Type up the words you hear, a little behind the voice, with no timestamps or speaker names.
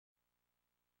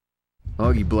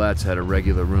Augie Blatz had a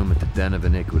regular room at the Den of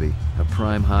Iniquity, a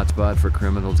prime hotspot for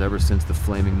criminals ever since the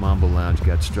Flaming Mambo Lounge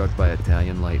got struck by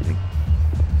Italian lightning.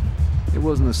 It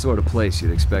wasn't the sort of place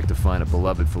you'd expect to find a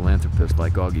beloved philanthropist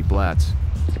like Augie Blatz,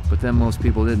 but then most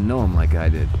people didn't know him like I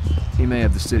did. He may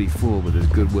have the city fooled with his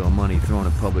goodwill money thrown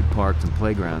at public parks and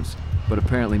playgrounds, but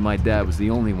apparently my dad was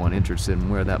the only one interested in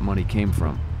where that money came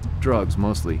from. Drugs,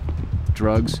 mostly.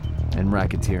 Drugs and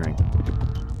racketeering.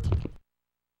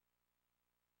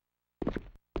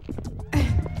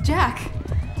 Jack,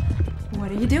 what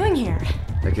are you doing here?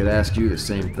 I could ask you the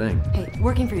same thing. Hey,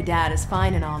 working for your dad is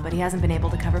fine and all, but he hasn't been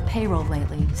able to cover payroll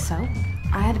lately, so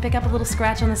I had to pick up a little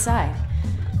scratch on the side.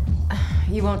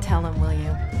 You won't tell him, will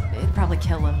you? It'd probably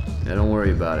kill him. Yeah, don't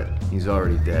worry about it. He's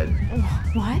already dead.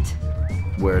 What?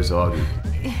 Where's Augie?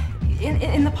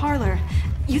 In the parlor.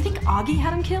 You think Augie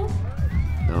had him killed?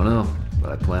 Don't know,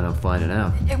 but I plan on finding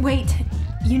out. Wait,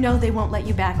 you know they won't let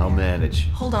you back there. I'll manage.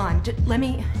 Hold on,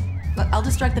 I'll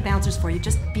distract the bouncers for you,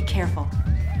 just be careful.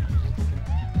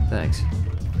 Thanks.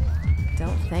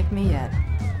 Don't thank me yet.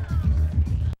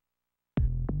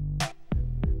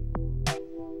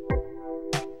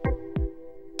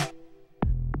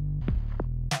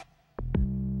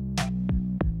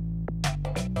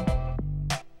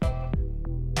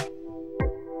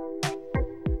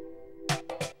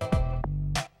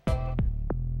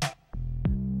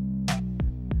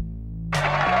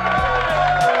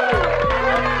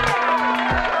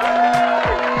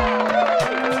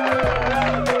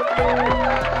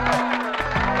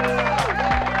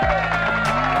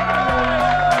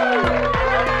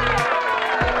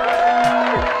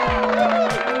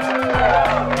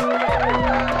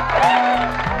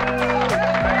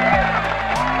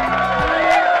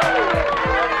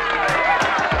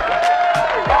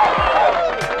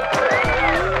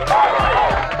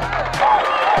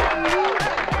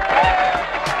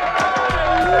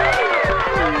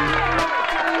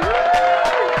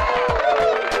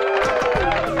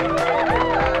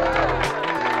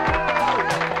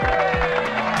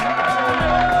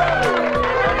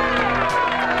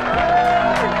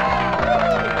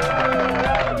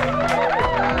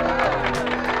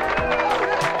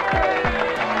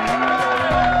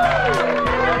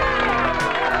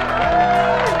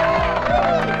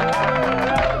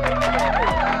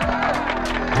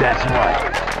 That's right.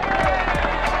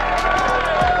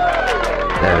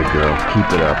 Atta girl,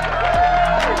 keep it up.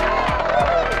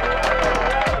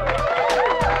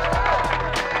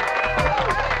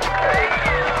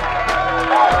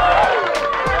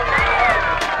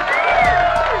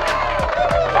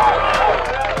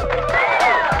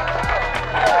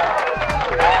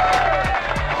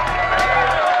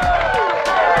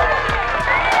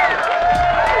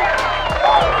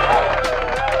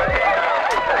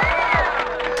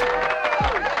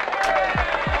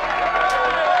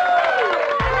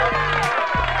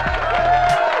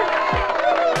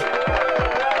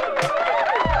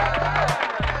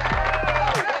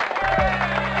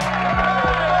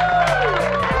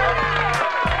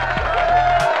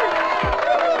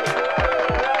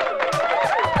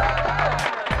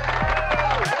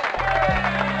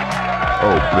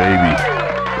 Oh, baby.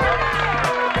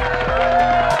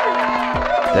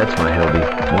 That's my Hildy.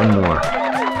 One more.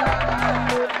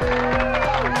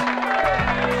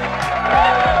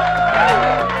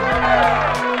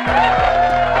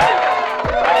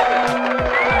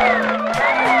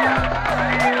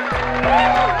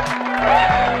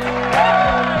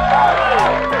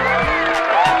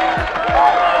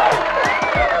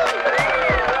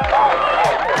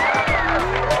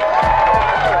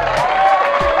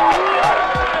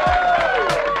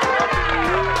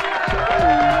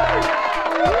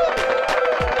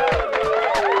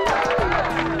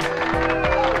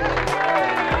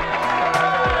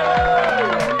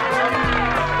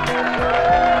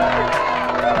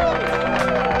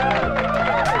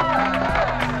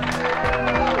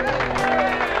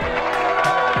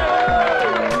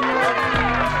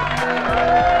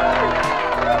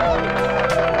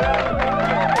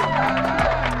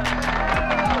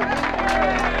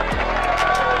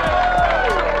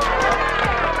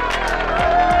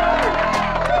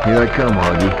 Here I come,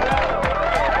 Augie.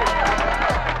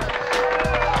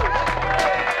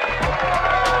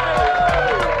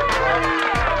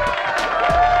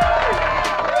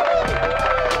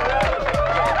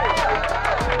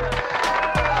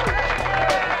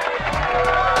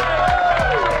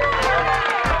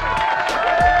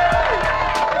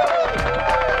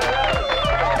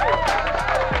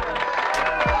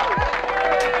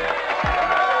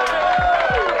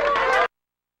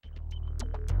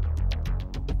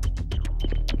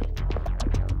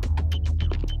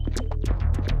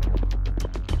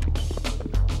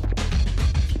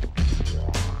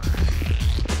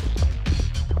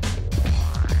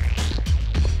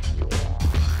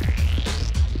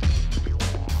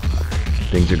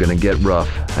 Things are gonna get rough.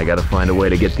 I gotta find a way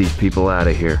to get these people out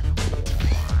of here.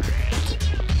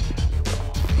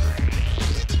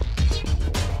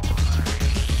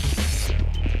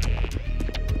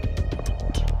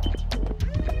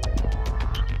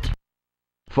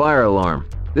 Fire alarm.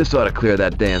 This ought to clear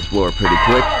that dance floor pretty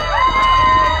quick.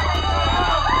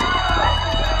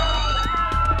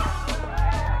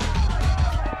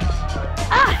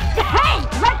 Hey!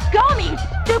 Let go of me, you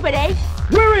stupid ape!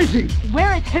 Where is he?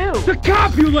 Where is who? The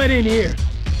cop you let in here!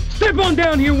 Step on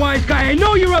down here, wise guy. I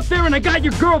know you're up there and I got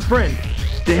your girlfriend.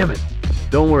 Damn it.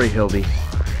 Don't worry, Hildy.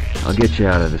 I'll get you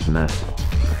out of this mess.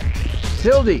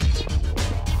 Hildy!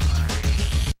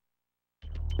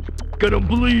 Gonna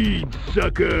bleed,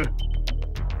 sucker.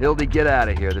 Hildy, get out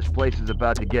of here. This place is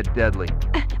about to get deadly.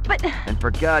 But... And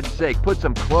for God's sake, put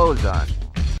some clothes on.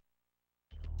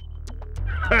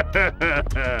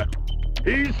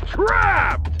 He's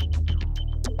trapped!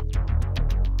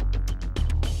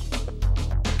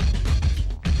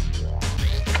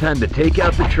 Time to take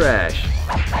out the trash.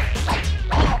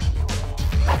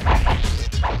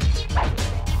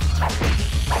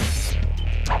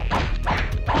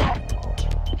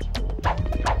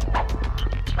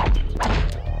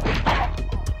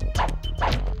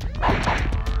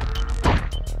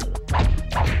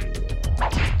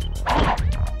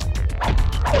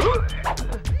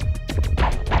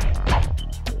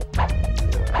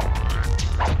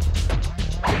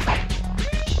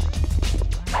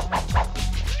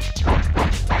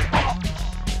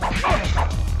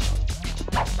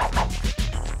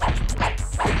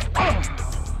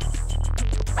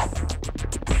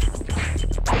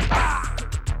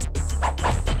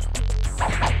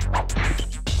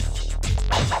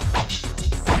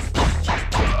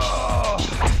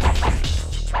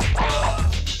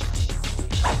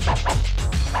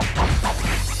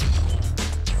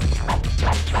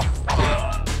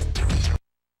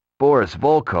 Boris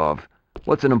Volkov?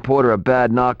 What's an importer of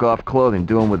bad knockoff clothing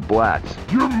doing with blats?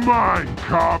 You're mine,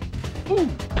 cop! Ooh.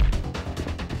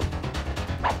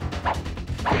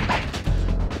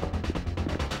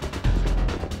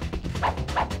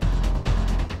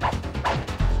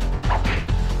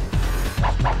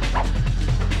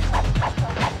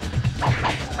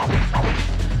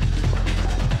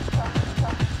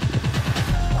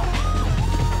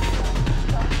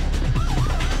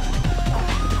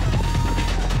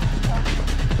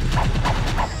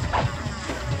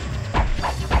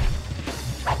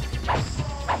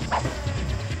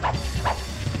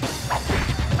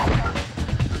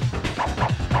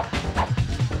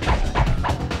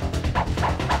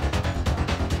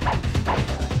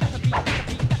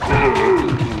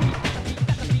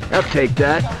 I'll take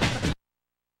that.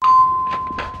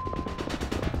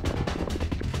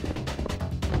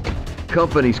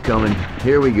 Company's coming.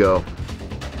 Here we go.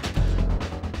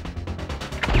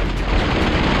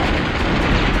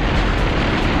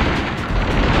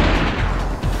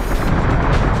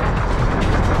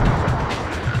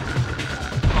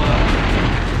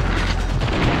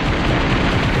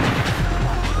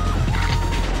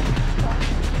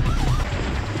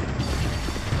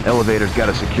 Elevator's got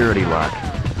a security lock.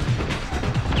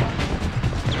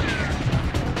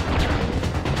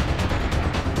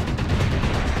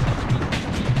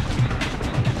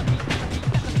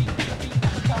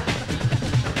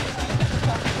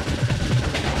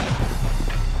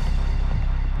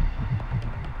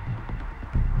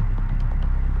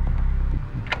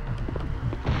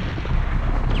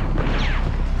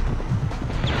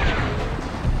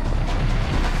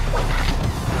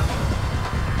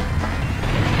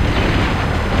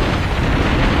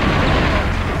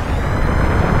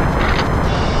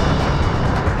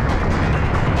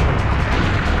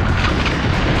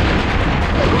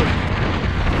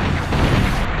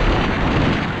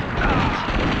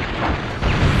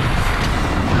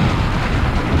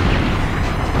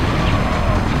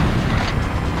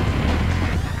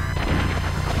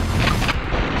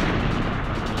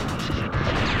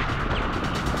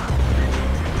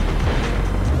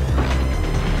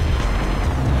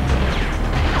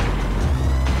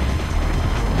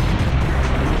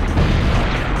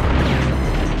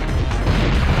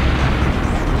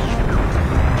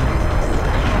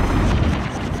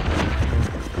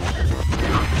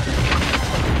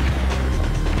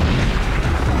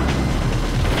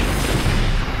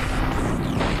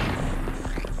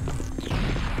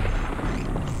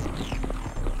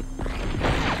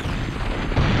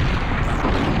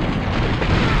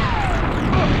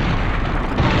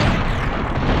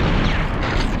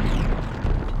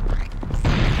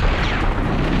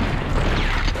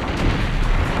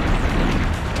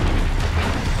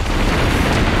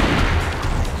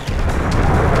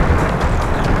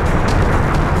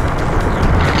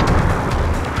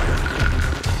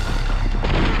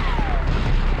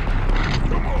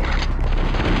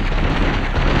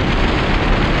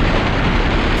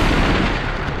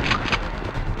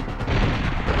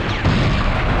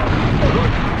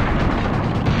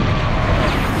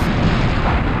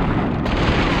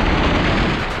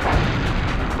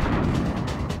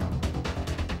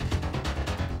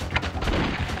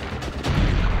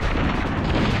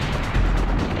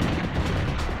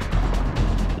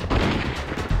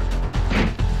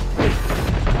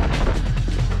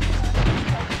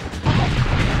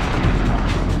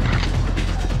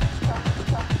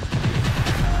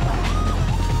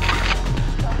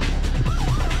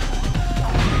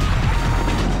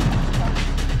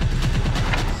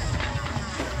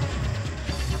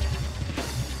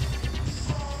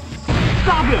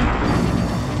 Grab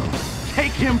him!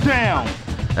 Take him down!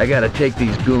 I gotta take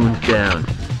these goons down.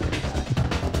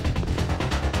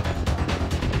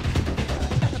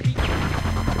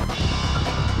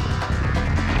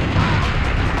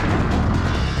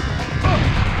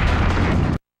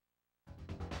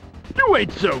 You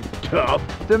ain't so tough!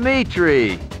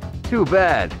 Dimitri! Too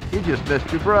bad. You just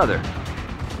missed your brother.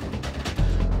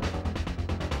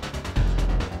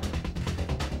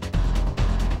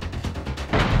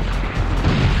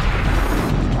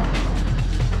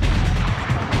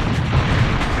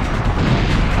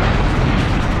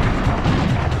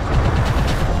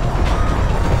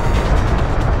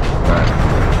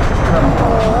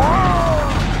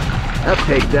 I'll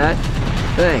take that.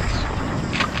 Thanks.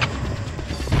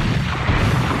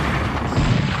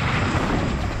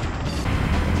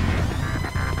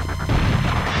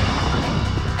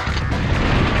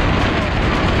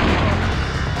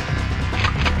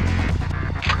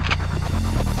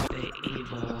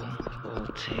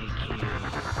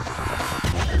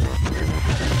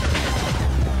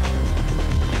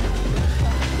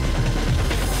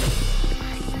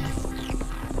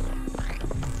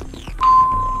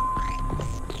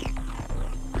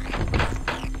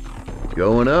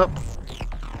 Going up.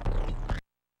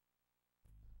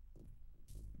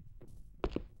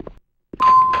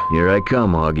 Here I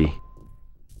come, Augie.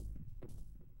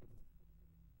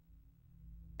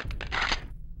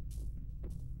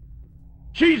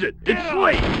 Cheese it! It's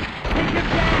Slate!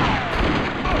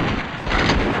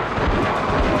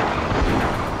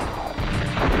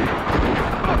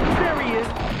 There he is!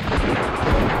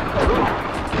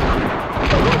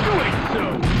 You ain't so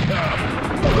tough!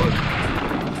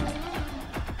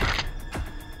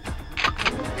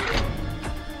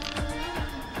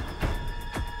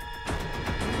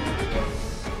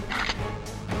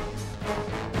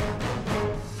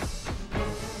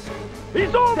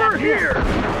 He's over here! Take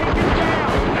him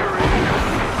down! There he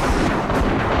is!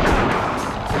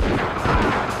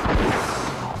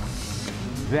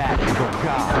 That's the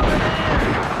guy!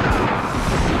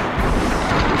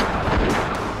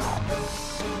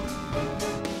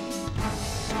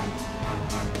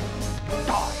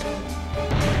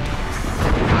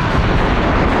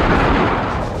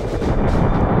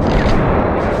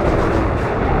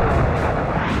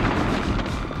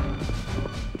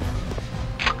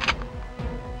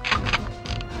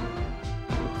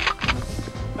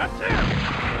 That's him!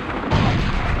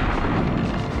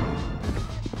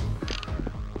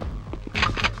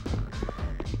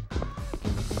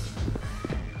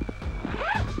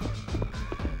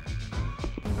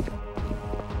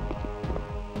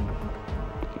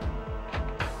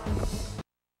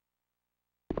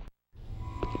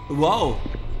 Whoa,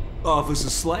 Officer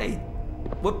Slate.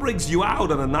 What brings you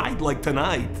out on a night like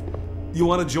tonight? You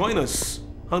want to join us?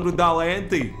 $100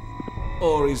 ante?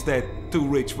 Or is that too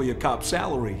rich for your cop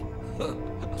salary?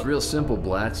 It's real simple,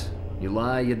 Blatz. You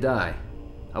lie, you die.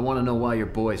 I want to know why your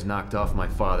boys knocked off my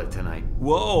father tonight.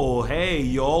 Whoa, hey,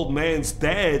 your old man's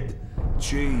dead.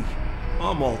 Gee,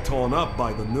 I'm all torn up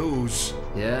by the news.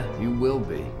 Yeah, you will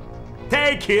be.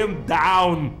 Take him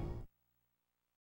down!